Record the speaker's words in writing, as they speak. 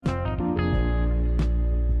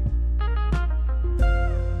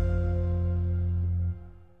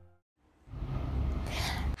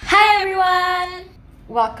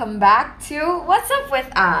Welcome back to What's Up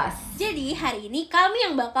With Us. Jadi hari ini kami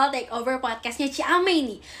yang bakal take over podcastnya Ciamay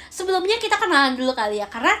nih. Sebelumnya kita kenalan dulu kali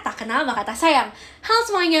ya, karena tak kenal maka tak sayang. Halo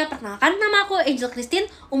semuanya, perkenalkan nama aku Angel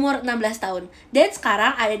Christine, umur 16 tahun. Dan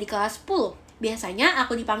sekarang ada di kelas 10. Biasanya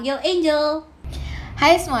aku dipanggil Angel.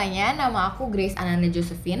 Hai semuanya, nama aku Grace Ananda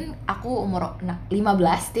Josephine. Aku umur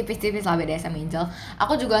 15, tipis-tipis lah beda sama Angel.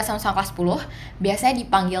 Aku juga sama-sama kelas 10, biasanya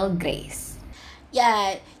dipanggil Grace.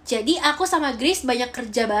 Ya, jadi aku sama Grace banyak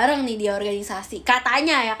kerja bareng nih di organisasi.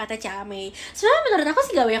 Katanya ya, kata Ciamay. Sebenarnya menurut aku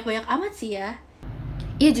sih gak banyak-banyak amat sih ya.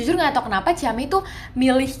 Iya jujur gak tau kenapa Ciamay tuh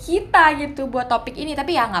milih kita gitu buat topik ini.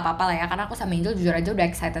 Tapi ya gak apa-apa lah ya, karena aku sama Angel jujur aja udah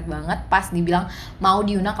excited banget pas dibilang mau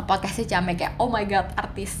diundang ke podcastnya Ciamay. Kayak oh my god,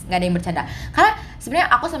 artis, gak ada yang bercanda. Karena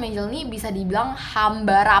sebenarnya aku sama Angel nih bisa dibilang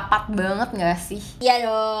hamba rapat banget gak sih? Iya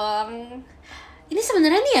dong. Ini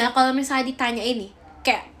sebenarnya nih ya, kalau misalnya ditanya ini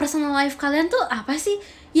kayak personal life kalian tuh apa sih?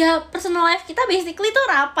 Ya personal life kita basically tuh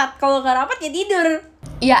rapat. Kalau gak rapat ya tidur.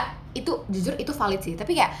 Iya, itu jujur itu valid sih.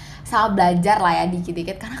 Tapi kayak sama belajar lah ya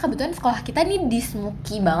dikit-dikit. Karena kebetulan sekolah kita nih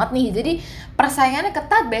dismuki banget nih. Jadi persaingannya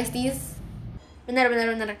ketat besties. Bener.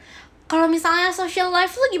 Kalau misalnya social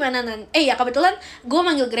life lu gimana, Nan? Ya kebetulan gue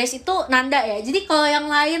manggil Grace itu Nanda ya. Jadi kalau yang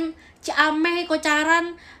lain Ciamay,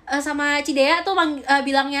 Kocaran, sama Cidea tuh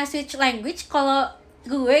bilangnya switch language. Kalau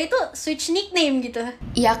gue itu switch nickname gitu.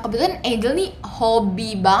 Iya kebetulan Angel nih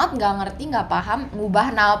hobi banget nggak ngerti nggak paham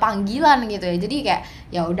ngubah nama panggilan gitu ya. Jadi kayak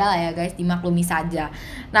ya udahlah ya guys, dimaklumi saja.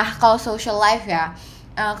 Nah kalau social life ya,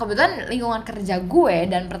 kebetulan lingkungan kerja gue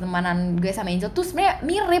dan pertemanan gue sama Angel tuh sebenarnya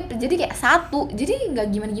mirip, jadi kayak satu, jadi nggak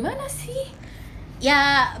gimana sih.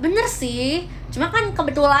 Ya bener sih, cuma kan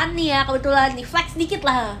kebetulan nih flex dikit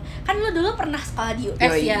lah. Kan lu dulu pernah sekolah di US.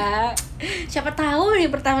 Yoi. Ya siapa tahu nih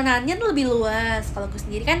pertemanannya tuh lebih luas. Kalau gue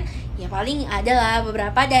sendiri kan ya paling ada lah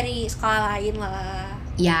beberapa dari sekolah lain lah.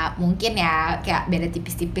 Ya mungkin ya kayak beda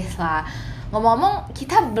tipis-tipis lah. Ngomong-ngomong,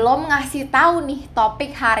 kita belum ngasih tahu nih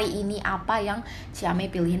topik hari ini apa yang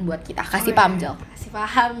Ciamay pilihin buat kita. Kasih paham, Jel. Kasih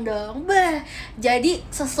paham dong. Jadi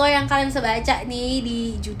sesuai yang kalian bisa baca nih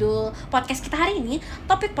di judul podcast kita hari ini,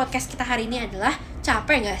 topik podcast kita hari ini adalah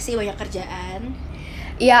capek nggak sih banyak kerjaan?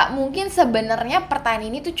 Ya mungkin sebenarnya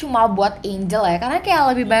pertanyaan ini tuh cuma buat Angel ya, karena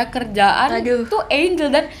kayak lebih banyak kerjaan. Aduh. Tuh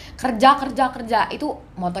Angel dan kerja itu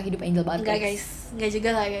moto hidup Angel banget. Enggak guys, enggak juga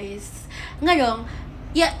lah guys. Enggak dong.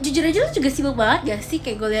 Ya jujur aja lu juga sibuk banget gak sih?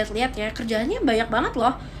 Kayak gue liat-liat ya, kerjaannya banyak banget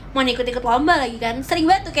loh. Mau ikut-ikut lomba lagi kan. Sering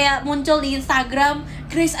banget tuh kayak muncul di Instagram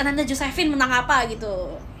Grace Ananda Josephine menang apa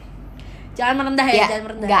gitu. Jangan merendah ya,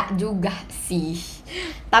 jangan merendah. Enggak juga sih.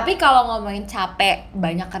 Tapi kalau ngomongin capek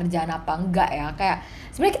banyak kerjaan apa enggak ya, kayak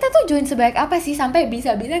sebenarnya kita tuh join sebaik apa sih sampai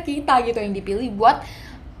bisa-bisa kita gitu yang dipilih buat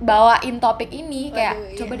bawain topik ini. Kayak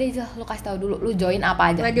waduh, coba deh Jel, lu kasih tau dulu lu join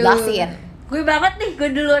apa aja. Waduh. Jelasin. Gue banget nih, gue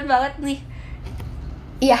duluan banget nih.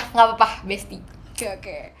 Iya, nggak apa-apa, bestie.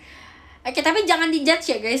 Oke, tapi jangan dijudge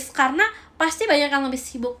ya guys, karena pasti banyak yang lebih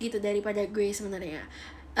sibuk gitu daripada gue sebenarnya.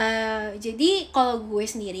 Jadi kalau gue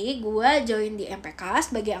sendiri, gue join di MPK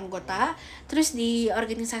sebagai anggota, terus di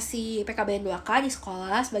organisasi PKBN 2K di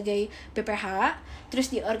sekolah sebagai PPH,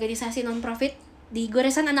 terus di organisasi non-profit di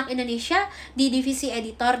Goresan Anak Indonesia di divisi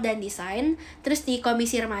editor dan desain, terus di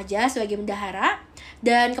komisi remaja sebagai bendahara,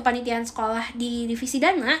 dan kepanitiaan sekolah di divisi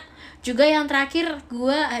dana. Juga yang terakhir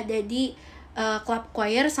gue ada di club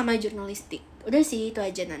choir sama jurnalistik. Udah sih itu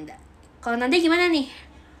aja Nanda. Kalau Nanda gimana nih?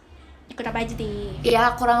 Ikut apa aja nih? Ya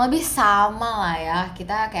kurang lebih sama lah ya.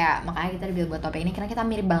 Kita kayak makanya kita dibilang buat topik ini karena kita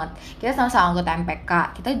mirip banget. Kita sama-sama anggota MPK.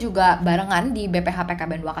 Kita juga barengan di BPH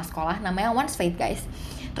PKBN 2K sekolah namanya Once Faith guys.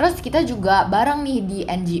 Terus kita juga bareng nih di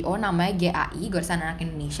NGO namanya GAI, Goresan Anak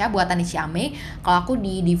Indonesia, buatan di Ciamay. Kalau aku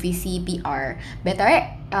di divisi PR. BTW,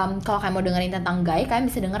 kalau kalian mau dengerin tentang GAI, kalian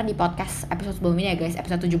bisa denger di podcast episode sebelumnya ya guys,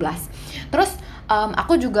 episode 17. Terus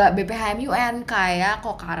aku juga BPH MUN kayak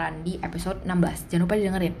Kocaran di episode 16. Jangan lupa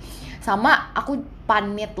didengerin. Sama aku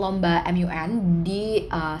panit lomba MUN di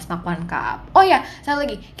Snack One Cup. Oh ya, satu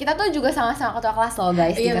lagi, kita tuh juga sama-sama ketua kelas loh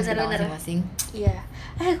guys. Iya, di kelas kita masing-masing. Iya.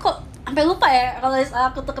 Kok sampai lupa ya kalau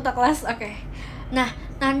aku tuh ketua kelas. Oke. Nah,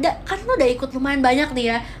 Nanda kan lu udah ikut lumayan banyak nih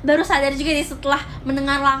ya. Baru sadar juga nih setelah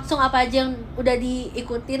mendengar langsung apa aja yang udah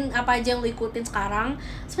diikutin, apa aja yang lu ikutin sekarang.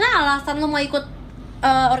 Sebenarnya alasan lu mau ikut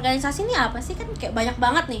organisasi ini apa sih? Kan kayak banyak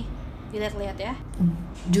banget nih dilihat-lihat ya.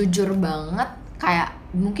 Jujur banget, kayak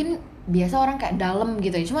mungkin biasa orang kayak dalam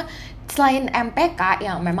gitu ya. Cuma selain MPK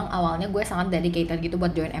yang memang awalnya gue sangat dedicated gitu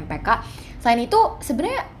buat join MPK, selain itu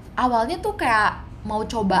sebenarnya awalnya tuh kayak mau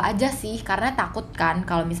coba aja sih, karena takut kan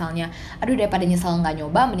kalau misalnya aduh daripada nyesel nggak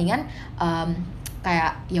nyoba, mendingan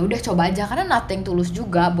kayak ya udah coba aja, karena nothing tulus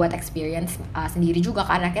juga buat experience sendiri juga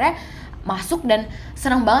kan. Akhirnya masuk dan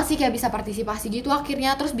seneng banget sih kayak bisa partisipasi gitu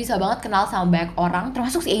akhirnya, terus bisa banget kenal sama banyak orang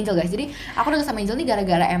termasuk si Angel guys. Jadi aku deket sama Angel nih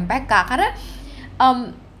gara-gara MPK, karena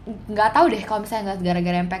nggak tahu deh kalau misalnya nggak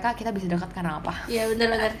gara-gara MPK kita bisa dekat karena apa. Iya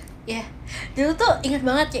bener-bener ya. Dulu tuh inget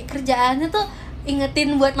banget kayak kerjaannya tuh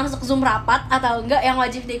ingetin buat masuk Zoom rapat atau enggak yang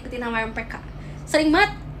wajib diikutin sama MPK. Sering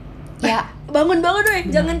banget Ya bangun-bangun weh,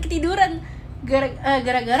 jangan ketiduran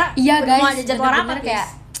gara-gara iya mau guys, ada jadwal bener-bener rapat kayak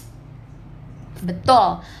guys.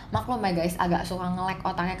 betul, maklum ya guys, agak suka nge-lag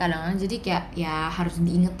otaknya kadang-kadang, jadi kayak ya harus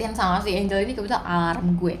diingetin sama si Angel ini kebetulan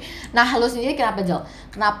alarm gue. Nah lu sendiri kenapa Jel?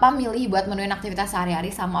 Kenapa milih buat menuin aktivitas sehari-hari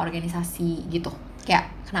sama organisasi gitu? Kayak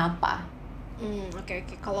kenapa? Oke.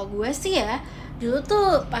 Kalau gue sih ya, dulu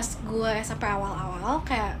tuh pas gue SMP awal-awal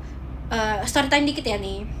kayak story time dikit ya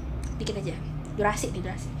nih, dikit aja, durasi.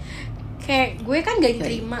 Kayak gue kan gak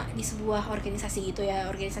diterima di sebuah organisasi gitu ya,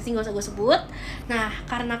 organisasi gak usah gue sebut. Nah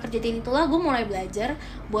karena kejadian itulah gue mulai belajar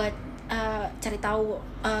buat cari tahu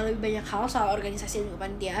lebih banyak hal soal organisasi dan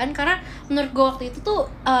kepanitiaan. Karena menurut gue waktu itu tuh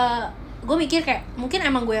gue mikir kayak mungkin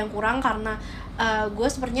emang gue yang kurang karena gue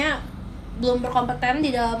sepertinya belum berkompeten di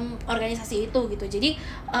dalam organisasi itu gitu. Jadi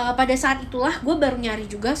pada saat itulah gue baru nyari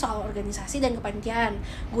juga soal organisasi dan kepanitiaan.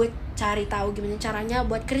 Gue cari tahu gimana caranya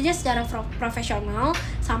buat kerja secara profesional,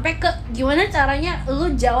 sampai ke gimana caranya lu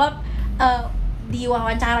jawab di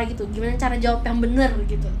wawancara gitu, gimana cara jawab yang bener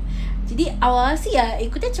gitu. Jadi awalnya sih ya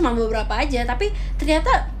ikutnya cuma beberapa aja, tapi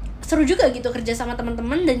ternyata seru juga gitu kerja sama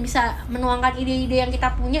teman-teman dan bisa menuangkan ide-ide yang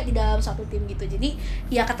kita punya di dalam suatu tim gitu. Jadi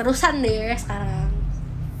ya keterusan deh sekarang.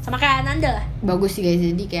 Sama kayak Ananda lah. Bagus sih guys,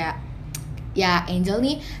 jadi kayak ya Angel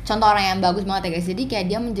nih contoh orang yang bagus banget ya guys. Jadi kayak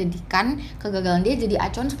dia menjadikan kegagalan dia jadi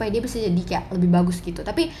acuan supaya dia bisa jadi kayak lebih bagus gitu.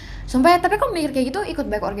 Tapi sumpah ya, tapi kok mikir kayak gitu ikut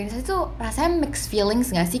banyak organisasi tuh rasanya mixed feelings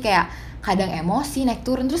gak sih? Kayak kadang emosi naik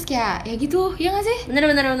turun terus kayak ya gitu, ya gak sih? Bener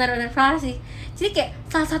parah sih. Jadi kayak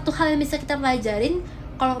salah satu hal yang bisa kita pelajarin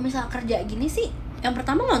kalau misalnya kerja gini sih, yang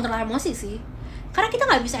pertama ngontrol emosi sih. Karena kita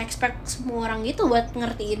nggak bisa expect semua orang itu buat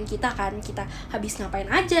ngertiin kita kan, kita habis ngapain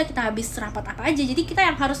aja, kita habis rapat apa aja, jadi kita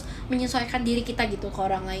yang harus menyesuaikan diri kita gitu ke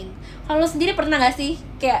orang lain. Kalau lo sendiri pernah nggak sih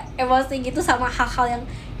kayak emosi gitu sama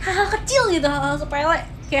hal-hal kecil gitu, hal-hal sepele,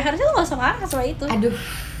 kayak harusnya lo nggak usah marah sama itu. Aduh,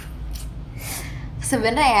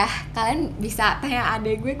 sebenarnya ya kalian bisa tanya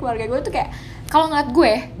adek gue, keluarga gue tuh kayak kalau ngeliat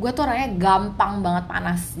gue tuh orangnya gampang banget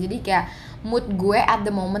panas. Jadi kayak mood gue at the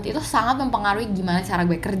moment itu sangat mempengaruhi gimana cara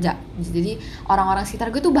gue kerja. Jadi orang-orang sekitar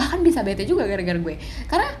gue tuh bahkan bisa bete juga gara-gara gue.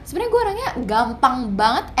 Karena sebenarnya gue orangnya gampang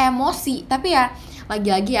banget emosi. Tapi ya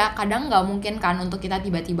lagi-lagi ya kadang nggak mungkin kan untuk kita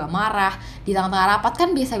tiba-tiba marah di tengah-tengah rapat, kan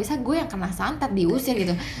biasa-biasa gue yang kena santet diusir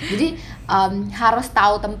gitu. Jadi harus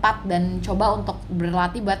tahu tempat dan coba untuk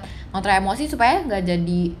berlatih buat ngontrol emosi supaya nggak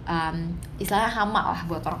jadi istilahnya hama lah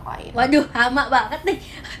buat orang lain. Waduh, hama banget nih.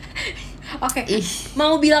 Oke,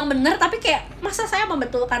 mau bilang bener tapi kayak masa saya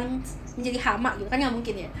membetulkan menjadi hama gitu kan, nggak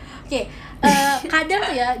mungkin ya. Oke, kadang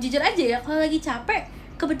tuh ya jujur aja ya kalau lagi capek,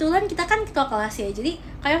 kebetulan kita kan ketua kelas ya, jadi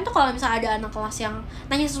kadang tuh kalau misalnya ada anak kelas yang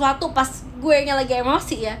nanya sesuatu pas gue nya lagi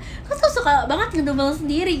emosi ya, aku tuh suka banget ngedumel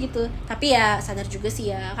sendiri gitu. Tapi ya sadar juga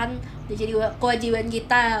sih ya kan udah jadi kewajiban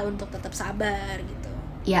kita untuk tetap sabar gitu.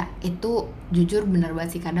 Ya itu jujur bener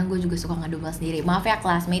banget sih, kadang gue juga suka ngedumel sendiri. Maaf ya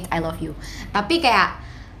classmates, I love you. Tapi kayak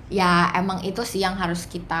ya emang itu sih yang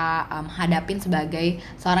harus kita hadapin sebagai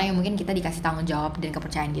seorang yang mungkin kita dikasih tanggung jawab dan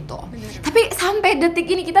kepercayaan gitu. Bener. Tapi sampai detik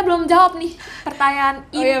ini kita belum jawab nih pertanyaan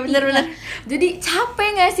Oh iya, intinya. bener. Jadi capek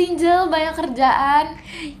gak sih Angel banyak kerjaan?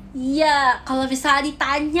 Iya, kalau bisa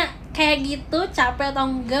ditanya kayak gitu capek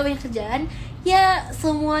atau enggak banyak kerjaan, ya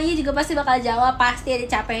semuanya juga pasti bakal jawab pasti ada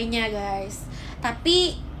capeknya guys.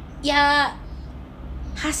 Tapi ya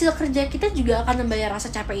hasil kerja kita juga akan membayar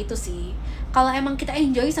rasa capek itu sih. Kalau emang kita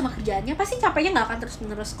enjoy sama kerjaannya, pasti capeknya nggak akan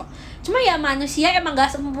terus-menerus kok. Cuma ya manusia emang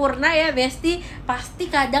nggak sempurna ya Besti,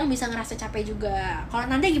 pasti kadang bisa ngerasa capek juga.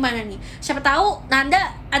 Kalau Nanda gimana nih? Siapa tahu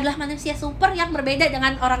Nanda adalah manusia super yang berbeda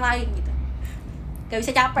dengan orang lain gitu, gak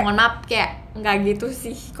bisa capek. Mohon maaf, kayak nggak gitu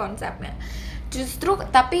sih konsepnya. Justru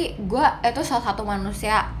tapi gue itu salah satu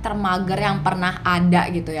manusia termager yang pernah ada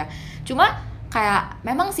gitu ya. Cuma kayak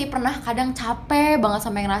memang sih pernah kadang capek banget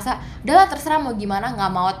sampai ngerasa udahlah terserah mau gimana,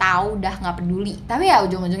 nggak mau tahu, udah nggak peduli. Tapi ya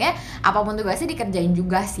ujung-ujungnya apapun tugasnya dikerjain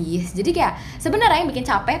juga sih. Jadi kayak sebenarnya yang bikin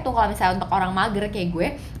capek tuh kalau misalnya untuk orang mager kayak gue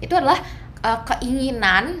itu adalah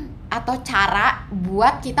keinginan atau cara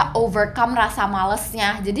buat kita overcome rasa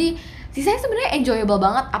malesnya. Jadi sisanya sebenarnya enjoyable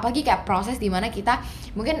banget, apalagi kayak proses dimana kita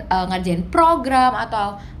mungkin ngerjain program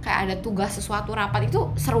atau kayak ada tugas sesuatu rapat,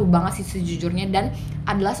 itu seru banget sih sejujurnya, dan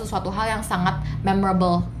adalah sesuatu hal yang sangat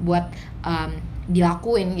memorable buat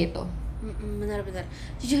dilakuin gitu. Benar-benar.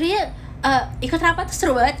 Jujur ya, ikut rapat tuh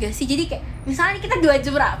seru banget gak sih? Jadi kayak misalnya kita 2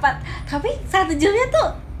 jam rapat, tapi 1 jamnya tuh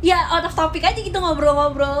ya out of topic aja gitu,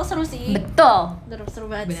 ngobrol-ngobrol, seru sih. Betul. Seru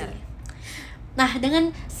banget Bener. sih. Nah,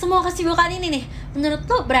 dengan semua kesibukan ini nih, menurut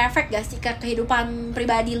lo berefek gak sih ke kehidupan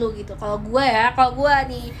pribadi lo gitu? Kalau gue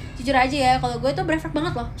nih, jujur aja ya, kalau gue tuh berefek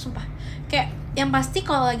banget loh, sumpah. Kayak yang pasti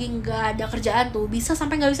kalau lagi nggak ada kerjaan tuh bisa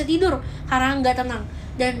sampai nggak bisa tidur karena nggak tenang.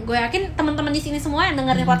 Dan gue yakin teman-teman di sini semua yang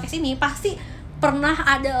dengerin podcast ini pasti pernah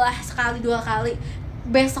ada lah sekali 2 kali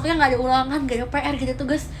besoknya nggak ada ulangan, nggak ada PR, gak ada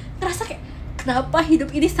tugas, ngerasa kayak kenapa hidup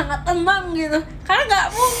ini sangat tenang gitu? Karena nggak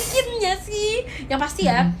mungkin ya sih. Yang pasti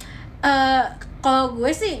ya. Kalau gue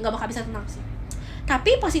sih nggak bakal bisa tenang sih.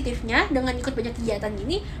 Tapi positifnya dengan ikut banyak kegiatan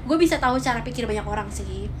gini, gue bisa tahu cara pikir banyak orang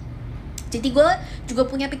sih. Jadi gue juga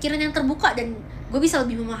punya pikiran yang terbuka dan gue bisa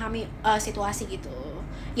lebih memahami situasi gitu.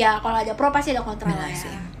 Ya kalau ada pro pasti ada kontra lah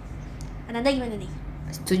ya. Ananda gimana nih?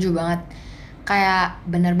 Setuju banget. Kayak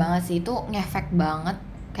bener banget sih, itu ngefek banget.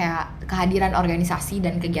 Kayak kehadiran organisasi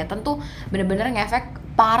dan kegiatan tuh bener-bener ngefek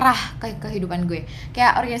parah ke kehidupan gue.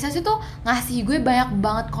 Kayak organisasi tuh ngasih gue banyak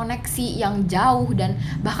banget koneksi yang jauh, dan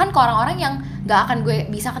bahkan ke orang-orang yang gak akan gue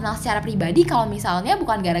bisa kenal secara pribadi kalau misalnya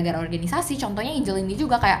bukan gara-gara organisasi. Contohnya Angel ini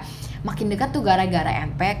juga kayak makin dekat tuh gara-gara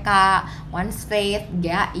MPK, Once Faith,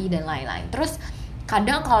 GAI, dan lain-lain. Terus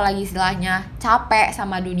kadang kalau lagi istilahnya capek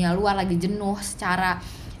sama dunia luar, lagi jenuh secara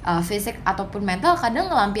fisik ataupun mental, kadang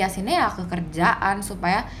ngelampiasinnya ya ke kerjaan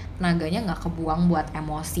supaya tenaganya nggak kebuang buat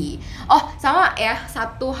emosi. Oh sama ya,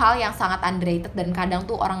 satu hal yang sangat underrated dan kadang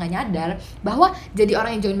tuh orang nggak nyadar, bahwa jadi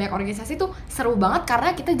orang yang join banyak organisasi tuh seru banget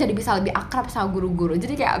karena kita jadi bisa lebih akrab sama guru-guru,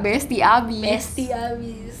 jadi kayak bestie abis.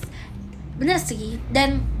 Bener sih.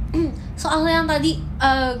 Dan soal yang tadi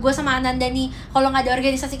gue sama Ananda nih, kalau nggak ada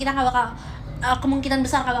organisasi kita nggak bakal kemungkinan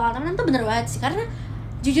besar nggak bakal temenan, tuh bener banget sih. Karena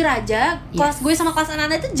jujur aja, kelas gue sama kelas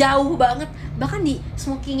Ananda itu jauh banget. Bahkan di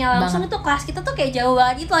smokingnya langsung itu kelas kita tuh kayak jauh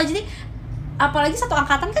banget itu aja. Jadi apalagi satu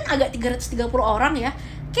angkatan kan agak 330 orang ya.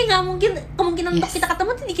 Kayak nggak mungkin, kemungkinan untuk kita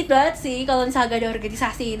ketemu tuh dikit banget sih kalau misalnya gak ada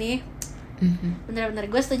organisasi ini. Bener-bener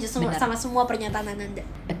gue setuju sama semua pernyataan Ananda.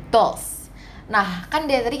 Betul. Nah kan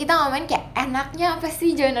dari tadi kita ngomongin kayak enaknya apa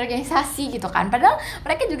sih join organisasi gitu kan, padahal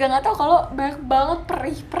mereka juga nggak tahu kalau banyak banget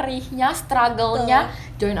perih-perihnya, struggle-nya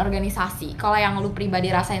join organisasi. Kalau yang lu pribadi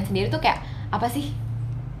rasain sendiri tuh kayak apa sih?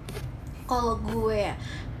 Kalau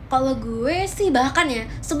gue sih bahkan ya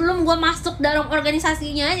sebelum gue masuk dalam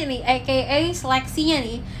organisasinya aja nih, aka seleksinya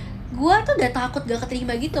nih, gue tuh udah takut gak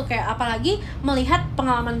keterima gitu. Kayak apalagi melihat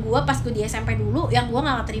pengalaman gue pas gue di SMP dulu yang gue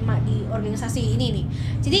gak keterima di organisasi ini nih.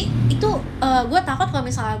 Jadi itu gue takut kalau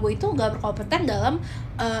misalnya gue itu gak berkompeten dalam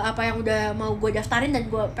apa yang udah mau gue daftarin dan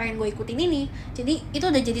gue pengen gue ikutin ini. Jadi itu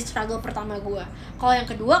udah jadi struggle pertama gue. Kalau yang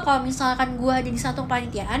kedua, kalau misalkan gue ada di satu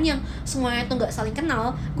kepanitiaan yang semuanya tuh gak saling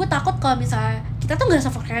kenal, gue takut kalau misalnya kita tuh gak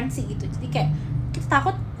sefrekuensi gitu. Jadi kayak kita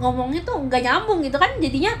takut ngomongnya tuh nggak nyambung gitu kan,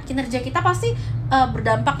 jadinya kinerja kita pasti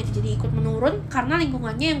berdampak gitu, jadi ikut menurun karena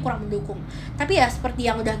lingkungannya yang kurang mendukung. Tapi ya seperti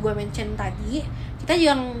yang udah gue mention tadi, kita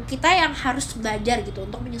yang harus belajar gitu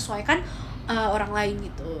untuk menyesuaikan orang lain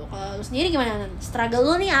gitu. Kalau lu sendiri gimana, Nan? Struggle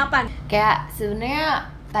lu nih apa? Kayak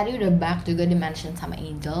sebenarnya tadi udah banyak juga di-mention sama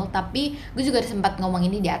Angel, tapi gue juga sempat ngomong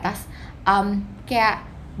ini di atas. Kayak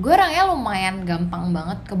gue orangnya lumayan gampang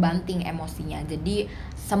banget kebanting emosinya. Jadi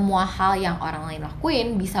semua hal yang orang lain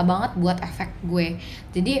lakuin bisa banget buat efek gue.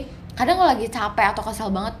 Jadi kadang kalau lagi capek atau kesel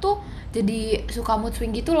banget tuh jadi suka mood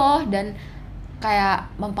swing gitu loh, dan kayak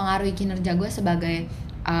mempengaruhi kinerja gue sebagai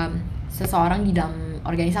seseorang di dalam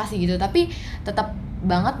organisasi gitu. Tapi tetap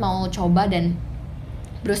banget mau coba dan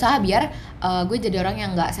berusaha biar gue jadi orang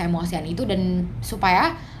yang nggak seemosian itu, dan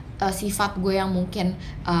supaya sifat gue yang mungkin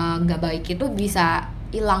nggak baik itu bisa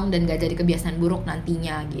hilang dan gak jadi kebiasaan buruk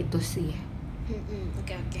nantinya gitu sih.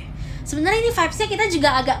 Oke. Sebenarnya ini vibes-nya kita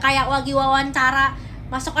juga agak kayak lagi wawancara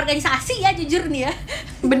masuk organisasi ya, jujur nih ya.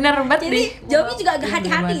 Bener banget. Jadi jawabnya juga agak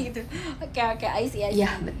hati-hati gitu. Oke, I see.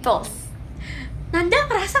 Iya, betul. Nanda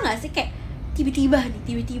ngerasa gak sih kayak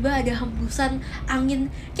tiba-tiba ada hembusan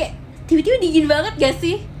angin, kayak tiba-tiba dingin banget gak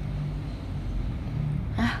sih?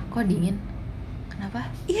 Kok dingin? Kenapa?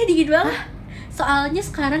 Iya, dingin banget. Soalnya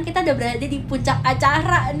sekarang kita udah berada di puncak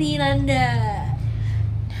acara nih, Nanda.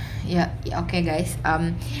 Ya oke, guys.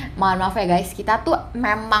 Mohon maaf ya guys, kita tuh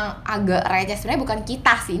memang agak receh. Sebenarnya bukan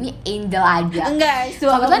kita sih, ini Angel aja. Enggak,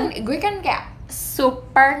 kebetulan gue kan kayak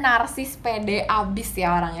super narsis, pede abis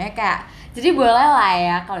ya orangnya, kayak jadi boleh lah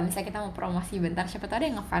ya kalau misalnya kita mau promosi bentar, siapa tahu ada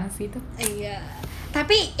yang ngefans gitu. Iya.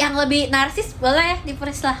 Tapi yang lebih narsis boleh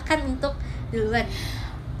dipersilahkan untuk duluan.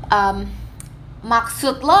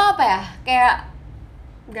 Maksud lo apa ya? Kayak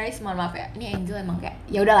guys, mohon maaf ya, ini Angel emang kayak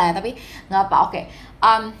ya udahlah ya, tapi nggak apa. Oke,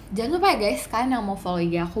 jangan lupa ya guys, kalian yang mau follow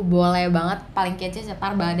IG aku boleh banget, paling kece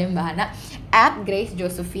cetar Bahana Bahana @Grace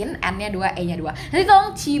Josephine, N-nya 2, E-nya 2. Nanti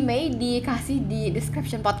tolong Cimei dikasih di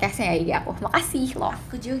description podcastnya ya IG aku. Makasih loh.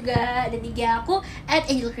 Aku juga, dan IG aku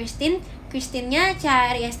 @AngelChristine. Christine-nya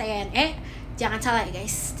cari STNE. Jangan salah ya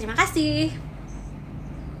guys. Terima kasih.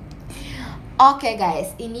 Oke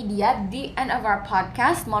guys, ini dia the end of our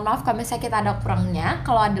podcast. Mohon maaf kalau misalnya kita ada kurangnya.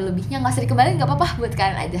 Kalau ada lebihnya nggak usah dikembaliin, nggak apa-apa, buat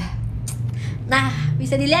kalian aja. Nah,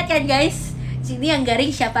 bisa dilihat kan guys? Di sini yang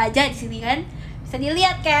garing siapa aja di sini kan? Bisa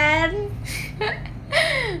dilihat kan?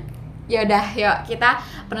 Ya udah, yuk kita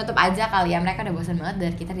penutup aja kali ya. Mereka udah bosan banget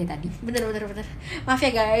dari kita dari tadi. Bener. Maaf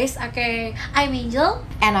ya guys. Oke, I'm Angel.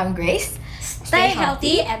 And I'm Grace. Stay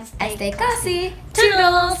healthy and stay classy.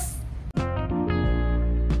 Toodles!